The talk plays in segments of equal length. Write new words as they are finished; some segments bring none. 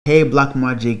Hey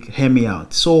Blackmagic, hear me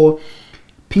out. So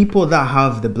people that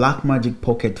have the Blackmagic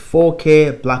Pocket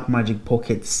 4K, Blackmagic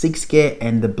Pocket 6K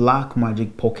and the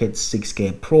Blackmagic Pocket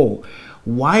 6K Pro,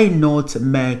 why not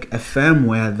make a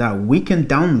firmware that we can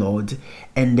download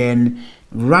and then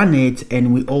run it?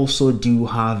 And we also do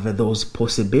have those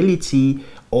possibility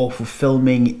of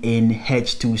filming in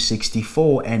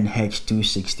H.264 and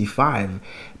H.265.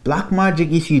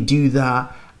 Blackmagic, if you do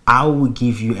that, I will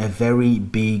give you a very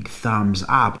big thumbs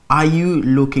up. Are you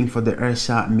looking for the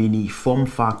Ursa Mini form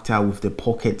factor with the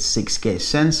Pocket 6K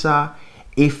sensor?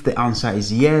 If the answer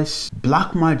is yes,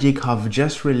 Blackmagic have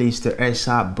just released the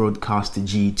Ursabroadcast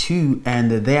G2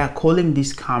 and they are calling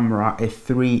this camera a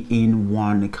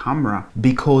 3-in-1 camera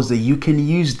because you can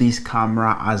use this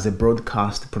camera as a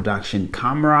broadcast production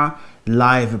camera,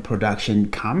 live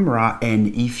production camera,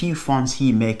 and if you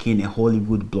fancy making a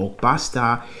Hollywood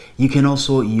blockbuster, you can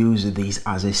also use this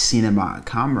as a cinema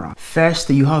camera. First,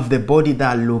 you have the body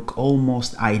that look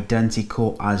almost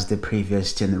identical as the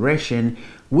previous generation,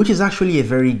 which is actually a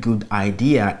very good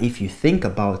idea if you think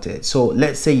about it. So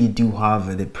let's say you do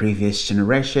have the previous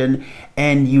generation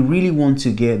and you really want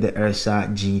to get the Ursa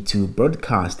G2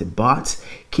 broadcast, but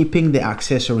keeping the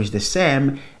accessories the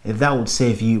same, that would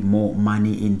save you more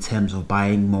money in terms of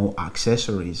buying more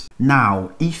accessories.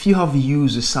 Now, if you have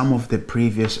used some of the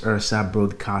previous Ursa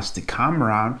broadcast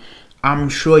camera, I'm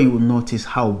sure you will notice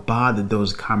how bad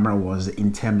those camera was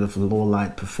in terms of low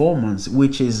light performance,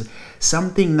 which is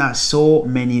something that so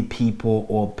many people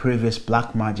or previous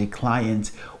Blackmagic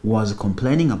clients was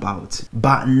complaining about.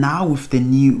 But now with the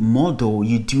new model,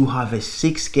 you do have a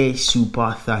 6K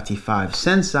Super 35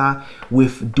 sensor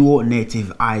with dual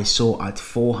native ISO at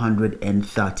 400 and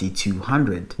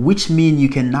 3200, which means you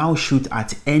can now shoot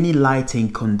at any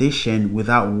lighting condition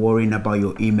without worrying about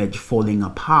your image falling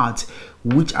apart,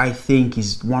 which I think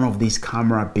is one of these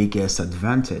camera biggest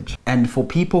advantage. And for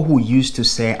people who used to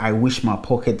say, I wish my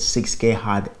Pocket 6K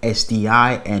had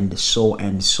SDI and so,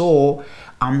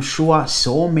 I'm sure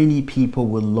so many people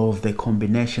will love the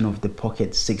combination of the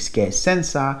Pocket 6K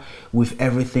sensor with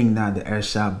everything that the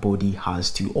Ursa body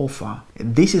has to offer.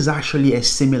 This is actually a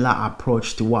similar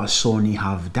approach to what Sony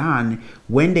have done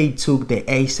when they took the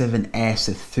A7S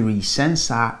III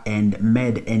sensor and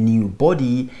made a new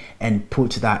body and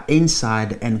put that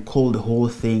inside and called the whole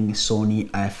thing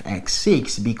Sony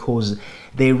FX6, because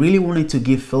they really wanted to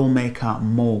give filmmaker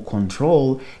more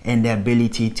control and the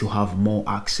ability to have more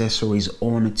accessories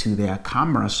on to their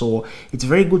camera. So it's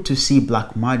very good to see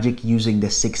Blackmagic using the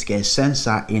 6K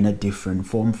sensor in a different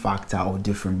form factor or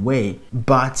different way.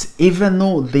 But even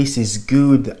though this is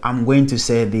good, I'm going to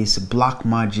say this: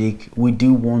 Blackmagic, we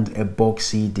do want a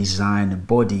boxy design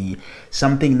body,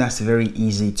 something that's very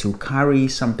easy to carry,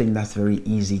 something that's very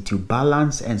easy to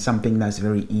balance, and something that's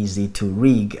very easy to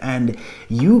rig. And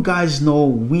you guys know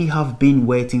we have been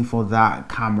waiting for that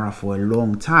camera for a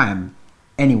long time.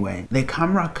 Anyway, the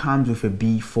camera comes with a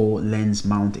B4 lens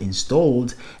mount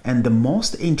installed, and the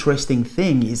most interesting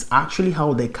thing is actually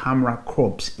how the camera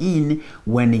crops in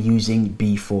when using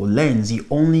B4 lens. You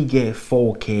only get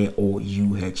 4K or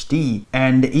UHD,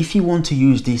 and if you want to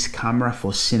use this camera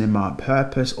for cinema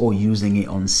purpose or using it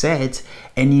on set,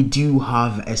 and you do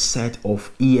have a set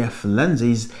of EF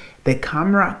lenses, the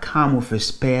camera comes with a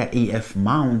spare EF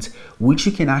mount which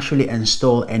you can actually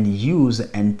install and use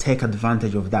and take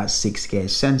advantage of that 6K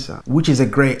sensor, which is a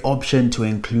great option to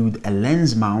include a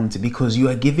lens mount, because you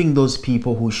are giving those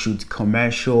people who shoot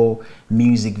commercial,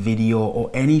 music video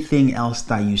or anything else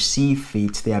that you see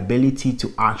fit the ability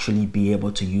to actually be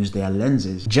able to use their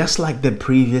lenses. Just like the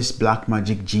previous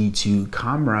Blackmagic G2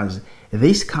 cameras,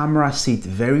 this camera sits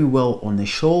very well on the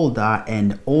shoulder,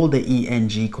 and all the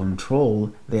ENG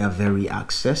control, they are very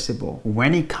accessible.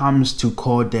 When it comes to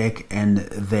codec and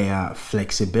their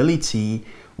flexibility,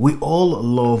 we all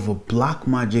love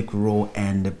Blackmagic RAW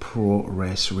and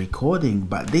ProRes recording,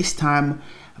 but this time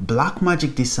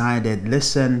Blackmagic decided,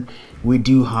 listen, we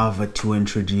do have to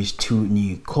introduce two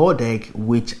new codec,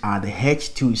 which are the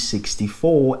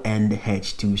H.264 and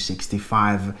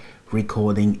H.265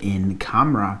 recording in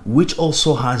camera, which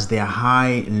also has their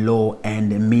high, low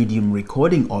and medium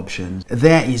recording options.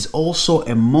 There is also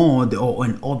a mode or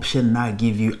an option that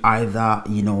give you either,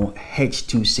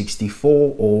 H.264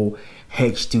 or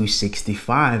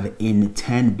H.265 in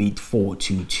 10-bit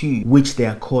 422, which they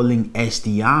are calling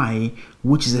SDI,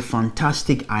 which is a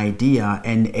fantastic idea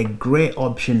and a great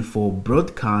option for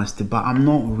broadcast, but I'm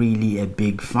not really a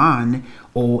big fan,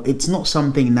 or it's not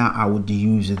something that I would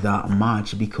use that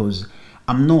much because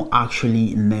I'm not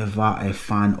actually never a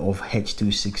fan of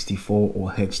H.264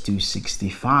 or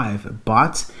H.265,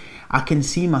 but I can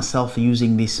see myself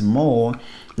using this more.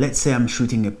 Let's say I'm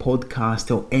shooting a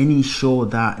podcast or any show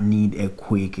that need a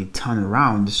quick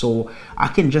turnaround. So I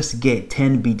can just get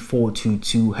 10-bit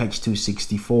 422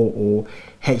 H.264 or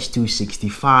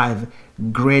H.265,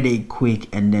 grade it quick,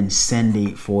 and then send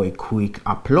it for a quick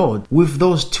upload. With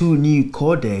those two new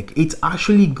codecs, it's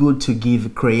actually good to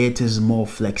give creators more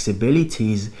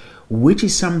flexibilities, which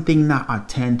is something that I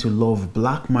tend to love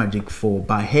Blackmagic for.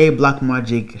 But hey,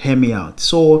 Blackmagic, hear me out.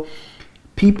 So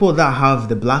people that have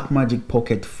the Blackmagic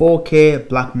Pocket 4K,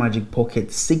 Blackmagic Pocket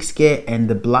 6K, and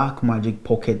the Blackmagic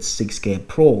Pocket 6K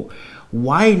Pro,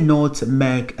 why not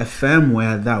make a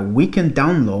firmware that we can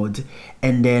download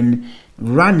and then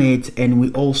run it? And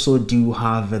we also do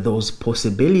have those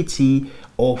possibility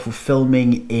of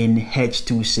filming in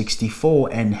H.264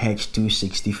 and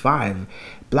H.265.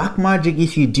 Blackmagic,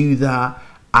 if you do that,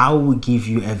 I will give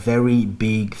you a very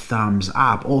big thumbs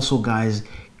up. Also guys,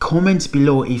 comments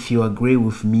below if you agree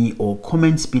with me, or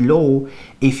comments below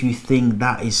if you think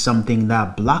that is something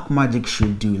that Blackmagic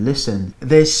should do. Listen,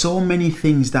 there's so many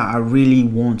things that I really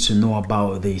want to know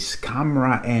about this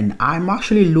camera, and I'm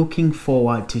actually looking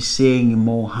forward to seeing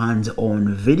more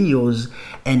hands-on videos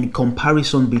and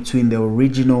comparison between the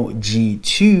original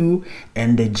G2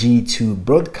 and the G2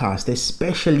 Broadcast,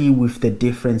 especially with the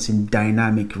difference in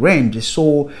dynamic range.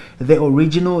 So the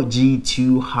original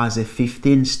G2 has a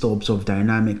 15 stops of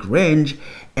dynamic range,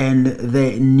 and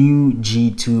the new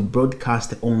G2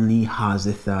 Broadcast only has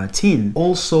a 13.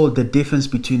 Also, the difference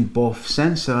between both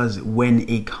sensors when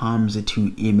it comes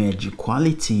to image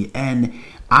quality, and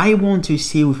I want to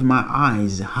see with my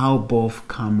eyes how both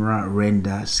camera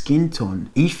render skin tone.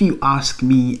 If you ask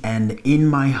me, and in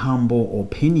my humble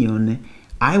opinion,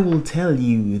 I will tell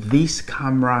you this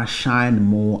camera shine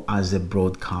more as a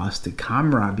broadcast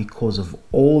camera because of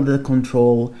all the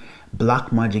control,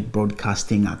 Blackmagic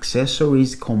broadcasting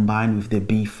accessories combined with the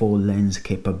B4 lens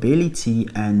capability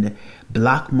and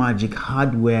Blackmagic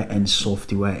hardware and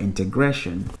software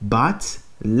integration. But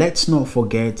let's not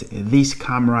forget, this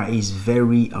camera is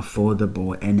very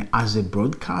affordable, and as a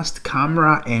broadcast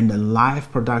camera and a live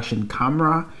production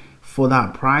camera, for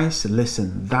that price,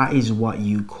 listen, that is what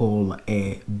you call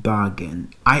a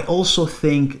bargain. I also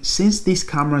think since this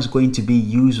camera is going to be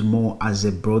used more as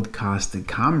a broadcast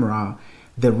camera,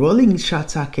 the rolling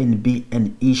shutter can be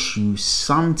an issue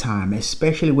sometime,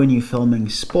 especially when you're filming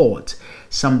sport,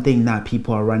 something that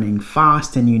people are running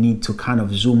fast and you need to kind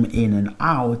of zoom in and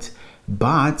out.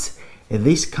 But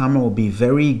this camera will be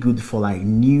very good for like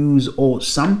news or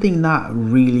something that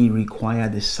really require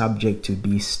the subject to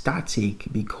be static,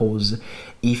 because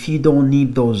if you don't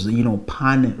need those,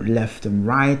 pan left and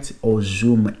right or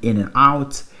zoom in and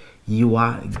out, you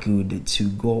are good to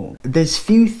go. There's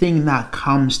few things that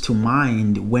comes to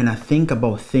mind when I think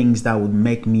about things that would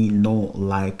make me not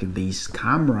like this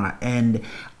camera, and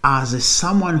as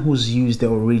someone who's used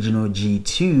the original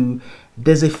G2,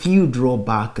 there's a few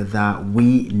drawbacks that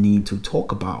we need to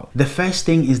talk about. The first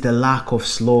thing is the lack of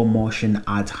slow motion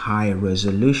at high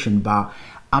resolution, but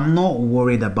I'm not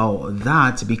worried about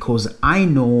that because I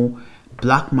know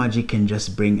Blackmagic can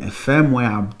just bring a firmware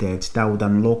update that would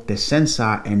unlock the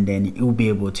sensor and then you'll be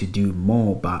able to do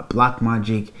more. But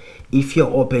Blackmagic, if you're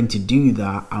open to do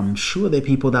that, I'm sure the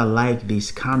people that like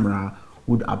this camera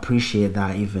would appreciate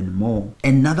that even more.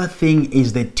 Another thing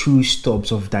is the 2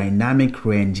 stops of dynamic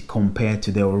range compared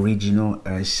to the original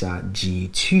Ursa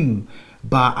G2.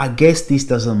 But I guess this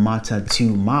doesn't matter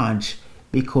too much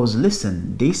because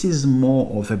listen, this is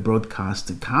more of a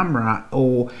broadcast camera,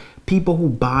 or people who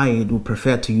buy it would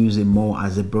prefer to use it more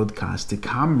as a broadcast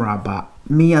camera. But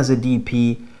me as a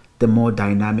DP, the more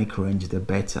dynamic range, the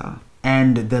better.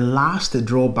 And the last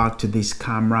drawback to this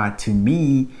camera to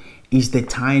me is the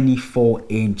tiny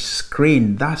 4-inch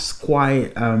screen. That's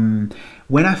quite,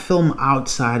 when I film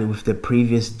outside with the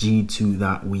previous G2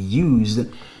 that we used,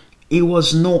 it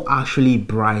was not actually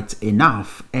bright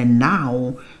enough. And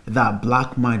now that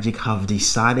Blackmagic have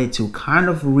decided to kind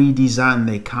of redesign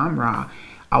the camera,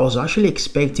 I was actually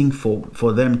expecting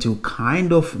for them to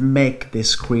kind of make the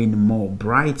screen more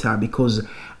brighter, because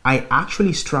I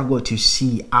actually struggle to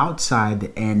see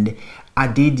outside, and I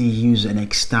did use an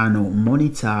external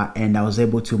monitor and I was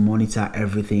able to monitor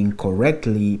everything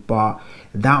correctly. But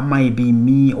that might be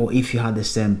me, or if you had the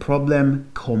same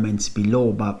problem, comments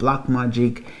below. But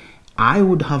Blackmagic, I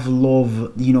would have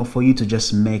loved, for you to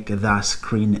just make that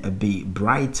screen a bit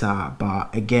brighter.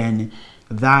 But again,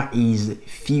 that is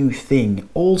few thing.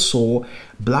 Also,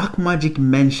 Blackmagic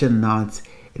mentioned that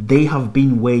they have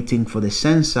been waiting for the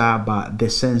sensor, but the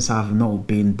sensor have not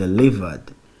been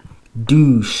delivered.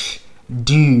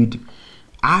 Dude,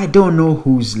 I don't know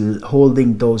who's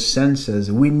holding those sensors.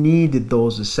 We need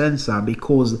those sensors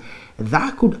because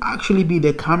that could actually be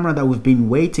the camera that we've been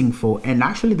waiting for. And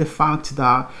actually the fact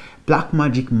that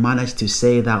Blackmagic managed to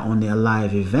say that on their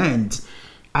live event,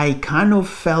 I kind of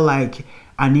felt like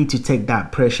I need to take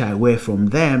that pressure away from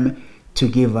them to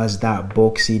give us that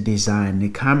boxy design the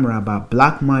camera. But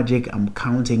Blackmagic, I'm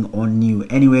counting on you.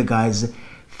 Anyway guys,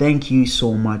 thank you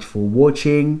so much for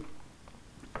watching.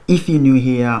 If you're new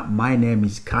here, my name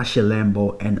is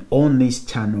Kashilembo, and on this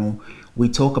channel we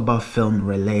talk about film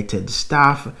related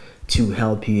stuff to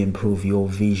help you improve your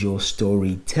visual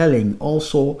storytelling.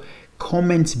 Also,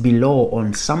 comment below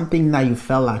on something that you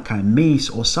felt like I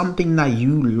missed or something that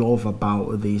you love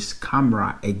about this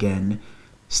camera. Again,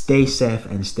 stay safe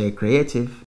and stay creative.